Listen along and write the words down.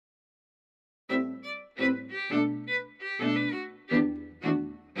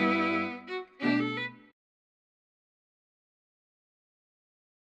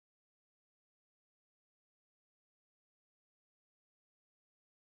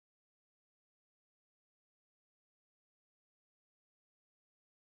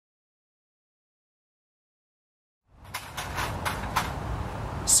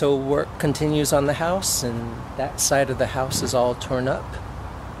So work continues on the house, and that side of the house is all torn up.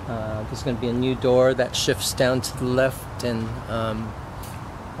 There's going to be a new door that shifts down to the left, and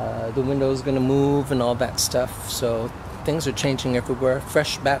the window is going to move and all that stuff. So things are changing everywhere.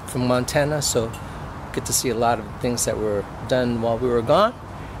 Fresh back from Montana, so get to see a lot of things that were done while we were gone.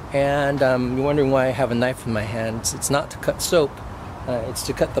 And you're wondering why I have a knife in my hands. It's not to cut soap, it's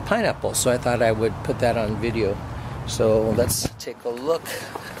to cut the pineapple. So I thought I would put that on video. So let's take a look.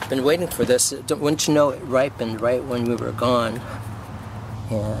 Been waiting for this. Wouldn't you know, it ripened right when we were gone,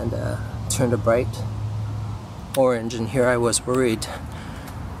 and turned a bright orange. And here I was worried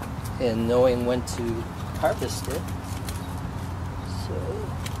in knowing when to harvest it. So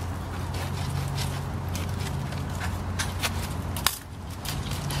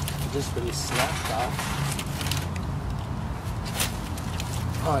it just really snapped off.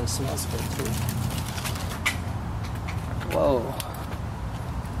 Oh, and it smells good too. Whoa.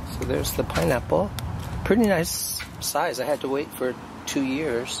 So there's the pineapple. Pretty nice size. I had to wait for 2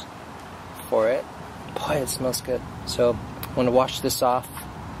 years for it. Boy, it smells good. So I'm going to wash this off,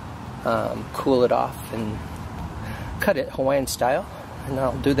 cool it off, and cut it Hawaiian style. And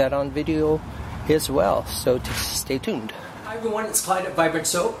I'll do that on video as well. So stay tuned. Hi everyone, it's Clyde at Vibrant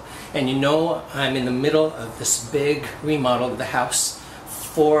Soap. And you know I'm in the middle of this big remodel of the house.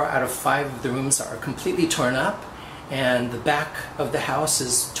 4 out of 5 of the rooms are completely torn up. And the back of the house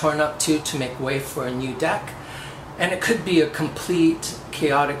is torn up too, to make way for a new deck. And it could be a complete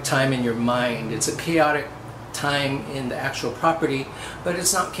chaotic time in your mind. It's a chaotic time in the actual property, but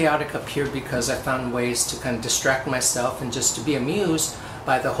it's not chaotic up here because I found ways to kind of distract myself and just to be amused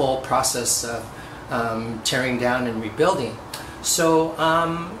by the whole process of tearing down and rebuilding. So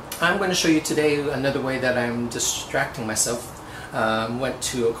I'm going to show you today another way that I'm distracting myself. Went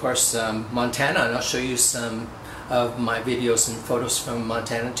to, of course, Montana, and I'll show you some of my videos and photos from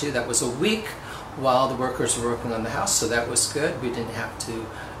Montana too. That was a week while the workers were working on the house, so that was good. We didn't have to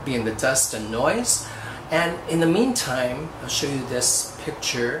be in the dust and noise. And in the meantime, I'll show you this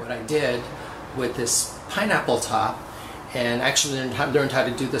picture, what I did with this pineapple top, and actually learned how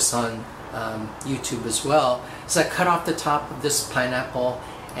to do this on YouTube as well. So I cut off the top of this pineapple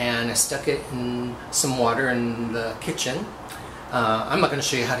and I stuck it in some water in the kitchen. I'm not going to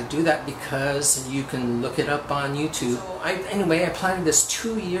show you how to do that because you can look it up on YouTube. So anyway, I planted this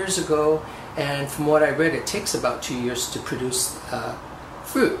 2 years ago, and from what I read, it takes about 2 years to produce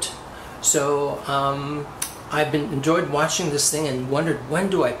fruit. So I've enjoyed watching this thing and wondered, when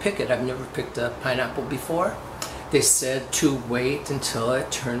do I pick it? I've never picked a pineapple before. They said to wait until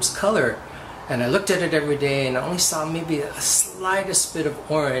it turns color. And I looked at it every day and I only saw maybe a slightest bit of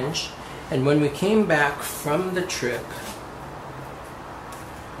orange. And when we came back from the trip,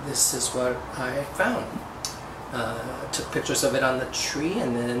 this is what I found. Took pictures of it on the tree,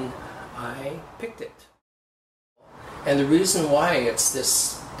 and then I picked it. And the reason why it's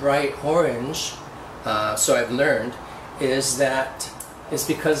this bright orange, so I've learned, is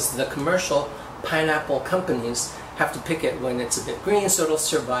because the commercial pineapple companies have to pick it when it's a bit green so it'll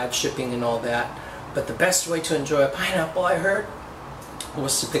survive shipping and all that. But the best way to enjoy a pineapple, I heard,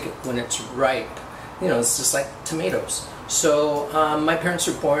 was to pick it when it's ripe. You know, it's just like tomatoes. So my parents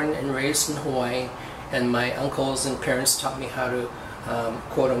were born and raised in Hawaii, and my uncles and parents taught me how to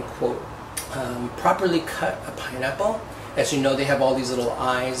quote-unquote properly cut a pineapple. As you know, they have all these little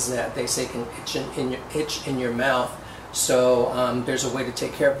eyes that they say can itch in your mouth. So there's a way to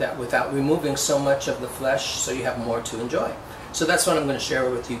take care of that without removing so much of the flesh, so you have more to enjoy. So that's what I'm going to share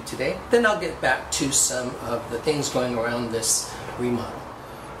with you today. Then I'll get back to some of the things going around this remodel.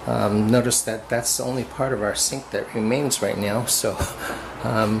 Notice that that's the only part of our sink that remains right now, so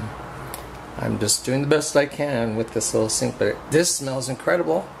I'm just doing the best I can with this little sink, but this smells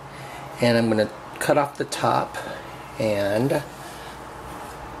incredible. And I'm going to cut off the top and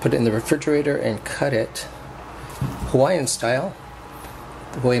put it in the refrigerator and cut it Hawaiian style,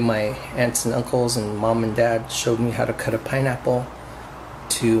 the way my aunts and uncles and mom and dad showed me how to cut a pineapple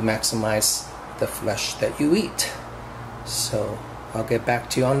to maximize the flesh that you eat. So I'll get back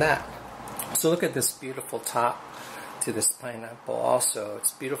to you on that. So look at this beautiful top to this pineapple also.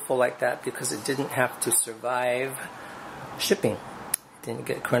 It's beautiful like that because it didn't have to survive shipping. It didn't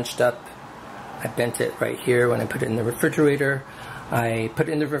get crunched up. I bent it right here when I put it in the refrigerator. I put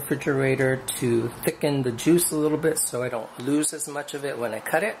it in the refrigerator to thicken the juice a little bit so I don't lose as much of it when I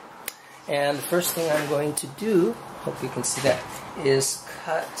cut it. And the first thing I'm going to do, hope you can see that, is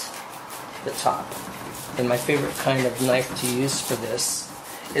cut the top. And my favorite kind of knife to use for this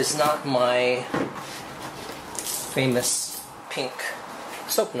is not my famous pink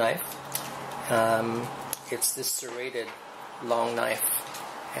soap knife. It's this serrated long knife.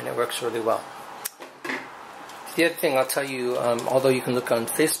 and it works really well. The other thing I'll tell you, although you can look on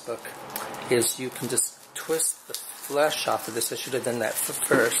Facebook, is you can just twist the flesh off of this. I should have done that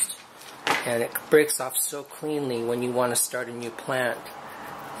first. And it breaks off so cleanly when you want to start a new plant.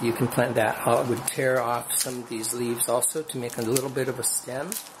 You can plant that. I would tear off some of these leaves also to make a little bit of a stem.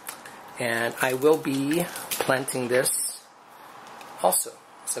 And I will be planting this also.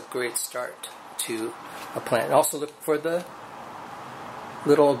 It's a great start to a plant. Also look for the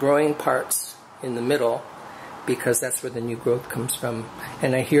little growing parts in the middle, because that's where the new growth comes from.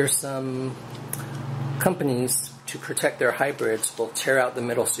 And I hear some companies, to protect their hybrids, will tear out the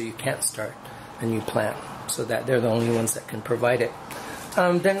middle so you can't start a new plant, so that they're the only ones that can provide it.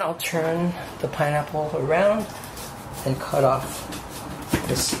 Then I'll turn the pineapple around and cut off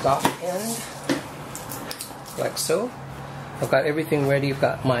the stalk end, like so. I've got everything ready. I've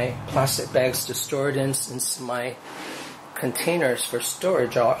got my plastic bags to store it in, since my containers for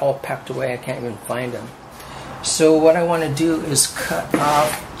storage are all packed away. I can't even find them. So what I want to do is cut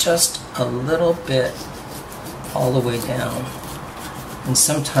off just a little bit all the way down. And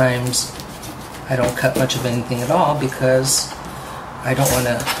sometimes I don't cut much of anything at all because I don't want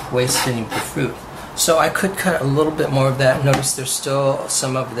to waste any of the fruit. So I could cut a little bit more of that. Notice there's still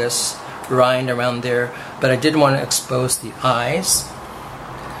some of this rind around there, but I did want to expose the eyes.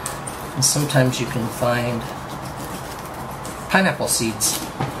 And sometimes you can find pineapple seeds.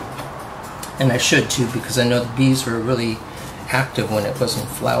 And I should too, because I know the bees were really active when it was in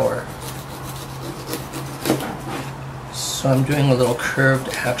flower. So I'm doing a little curved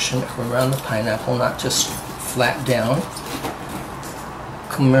action around the pineapple, not just flat down.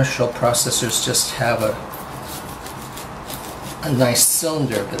 Commercial processors just have a nice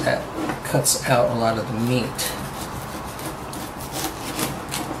cylinder, but that cuts out a lot of the meat.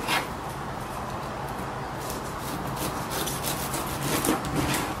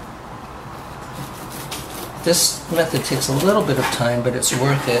 This method takes a little bit of time, but it's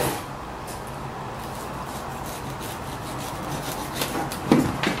worth it.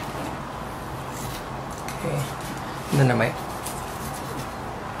 Okay, and then I might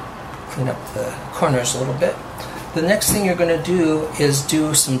clean up the corners a little bit. The next thing you're going to do is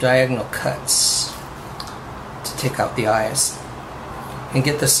do some diagonal cuts to take out the eyes and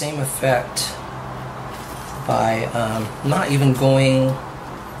get the same effect by not even going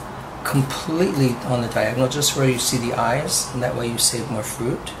completely on the diagonal, just where you see the eyes, and that way you save more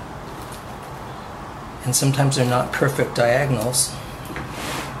fruit. And sometimes they're not perfect diagonals,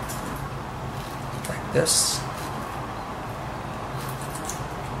 like this.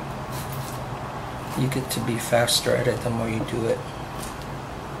 You get to be faster at it the more you do it.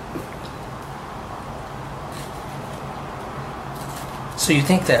 So you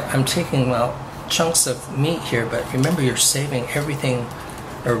think that I'm taking out chunks of meat here, but remember, you're saving everything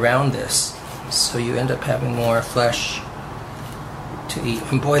around this, so you end up having more flesh to eat.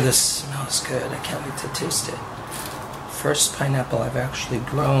 And boy, this smells good. I can't wait to taste it. First pineapple I've actually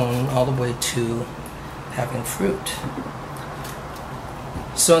grown all the way to having fruit.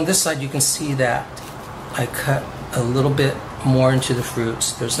 So on this side you can see that I cut a little bit more into the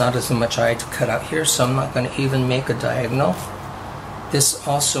fruits. There's not as much eye to cut out here, so I'm not going to even make a diagonal. This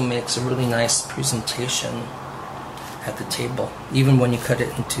also makes a really nice presentation at the table, even when you cut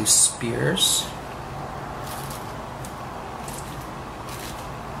it into spears.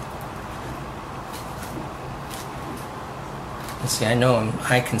 And see, I know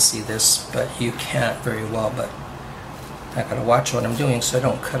I can see this, but you can't very well, but I gotta watch what I'm doing so I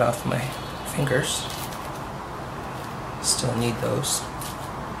don't cut off my fingers. Still need those.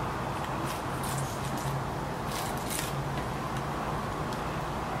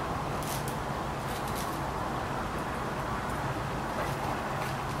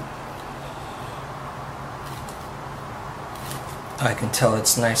 I can tell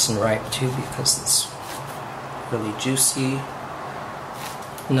it's nice and ripe too because it's really juicy.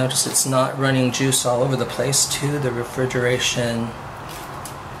 Notice it's not running juice all over the place too. The refrigeration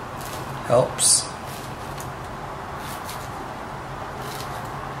helps.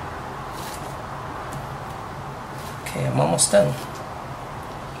 Okay, I'm almost done.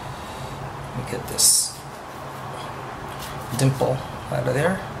 Let me get this dimple out of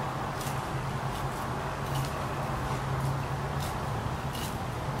there.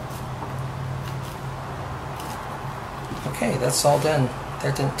 Okay, that's all done.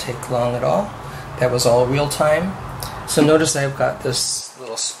 That didn't take long at all. That was all real time. So notice I've got this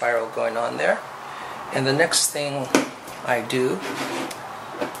little spiral going on there. And the next thing I do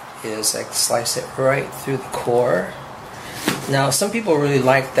is I slice it right through the core. Now, some people really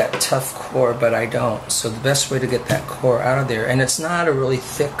like that tough core, but I don't. So the best way to get that core out of there, and it's not a really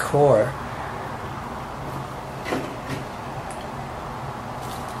thick core,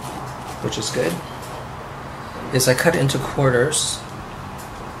 which is good, is I cut it into quarters,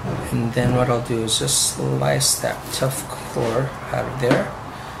 and then what I'll do is just slice that tough core out of there.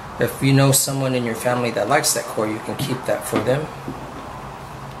 If you know someone in your family that likes that core, you can keep that for them.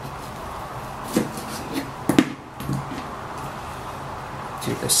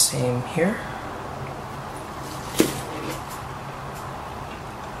 Do the same here.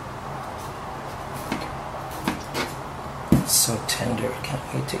 It's so tender, can't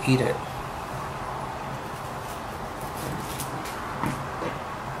wait to eat it.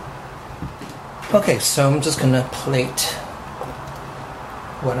 Okay, so I'm just gonna plate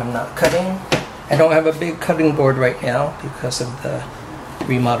what I'm not cutting. I don't have a big cutting board right now because of the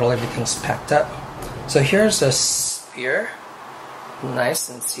remodel, everything's packed up. So here's a spear. Nice,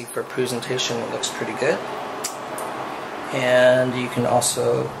 and see, for presentation it looks pretty good. And you can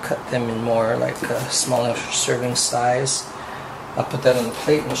also cut them in more like a smaller serving size. I'll put that on the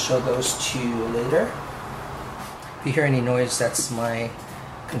plate and show those to you later. If you hear any noise, that's my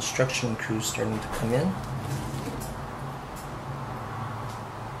construction crew starting to come in.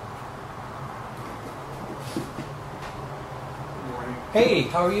 Good morning. Hey,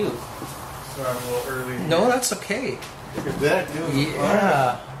 how are you? Sorry, I'm a little early. No, that's okay. Look at that, dude.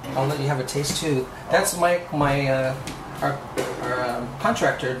 Yeah, I'll let you have a taste too. That's our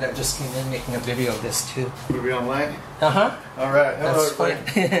contractor that just came in making a video of this too. Will be online? Uh-huh. All right. Hello, That's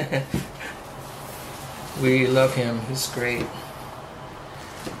fun. We love him. He's great.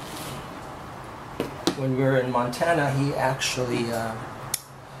 When we were in Montana, he actually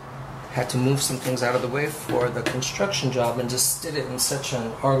had to move some things out of the way for the construction job and just did it in such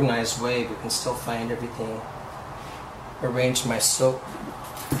an organized way. We can still find everything. Arranged my soap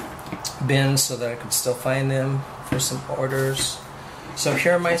bins so that I could still find them for some orders. So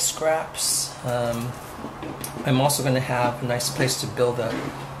here are my scraps. I'm also going to have a nice place to build a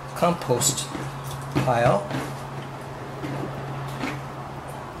compost pile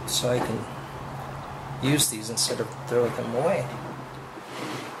so I can use these instead of throw them away.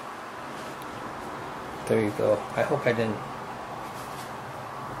 There you go. I hope I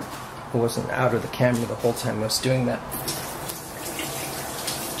wasn't out of the camera the whole time I was doing that.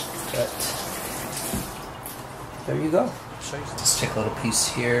 But there you go. So just take a little piece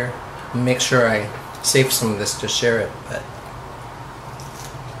here. Make sure I save some of this to share it. But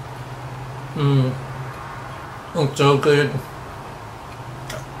it's so good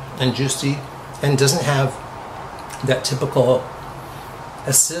and juicy, and doesn't have that typical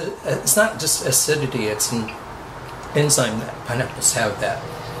acid. It's not just acidity; it's an enzyme that pineapples have that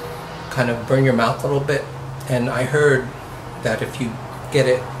kind of burn your mouth a little bit. And I heard that if you get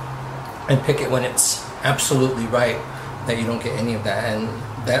it and pick it when it's absolutely ripe, that you don't get any of that. And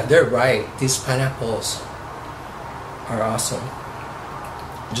that they're right. These pineapples are awesome.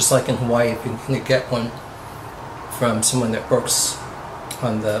 Just like in Hawaii, if you can get one from someone that works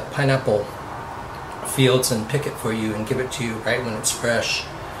on the pineapple fields and pick it for you and give it to you right when it's fresh.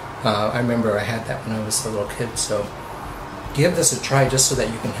 I remember I had that when I was a little kid. So give this a try just so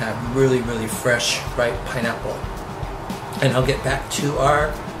that you can have really, really fresh, ripe pineapple. And I'll get back to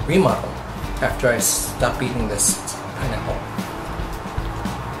our remodel after I stop eating this pineapple.